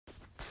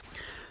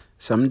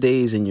Some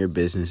days in your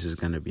business is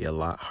going to be a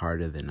lot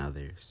harder than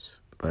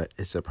others, but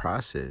it's a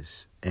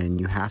process and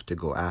you have to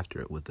go after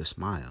it with a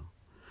smile.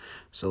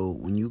 So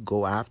when you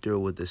go after it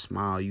with a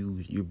smile,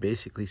 you're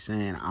basically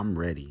saying, I'm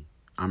ready.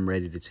 I'm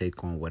ready to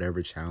take on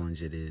whatever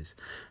challenge it is.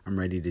 I'm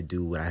ready to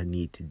do what I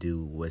need to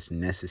do, what's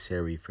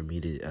necessary for me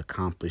to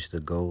accomplish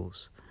the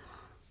goals.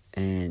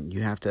 And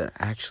you have to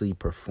actually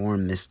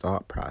perform this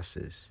thought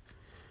process.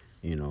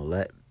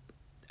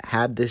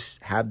 Have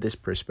this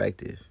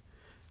perspective.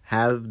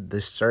 Have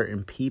the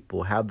certain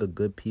people, have the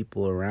good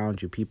people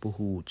around you, people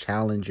who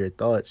challenge your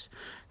thoughts,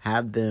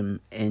 have them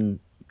in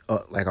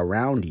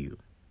around you,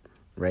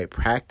 right?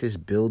 Practice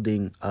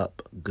building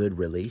up good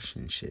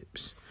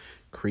relationships.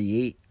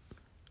 Create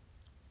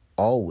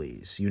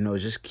always,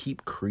 just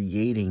keep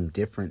creating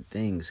different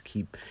things.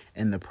 Keep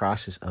in the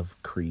process of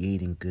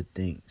creating good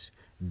things,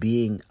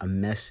 being a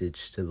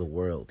message to the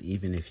world,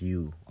 even if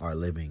you are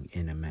living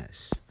in a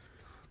mess.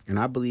 And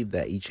I believe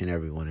that each and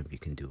every one of you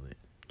can do it.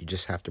 You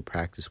just have to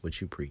practice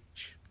what you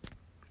preach.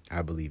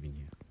 I believe in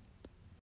you.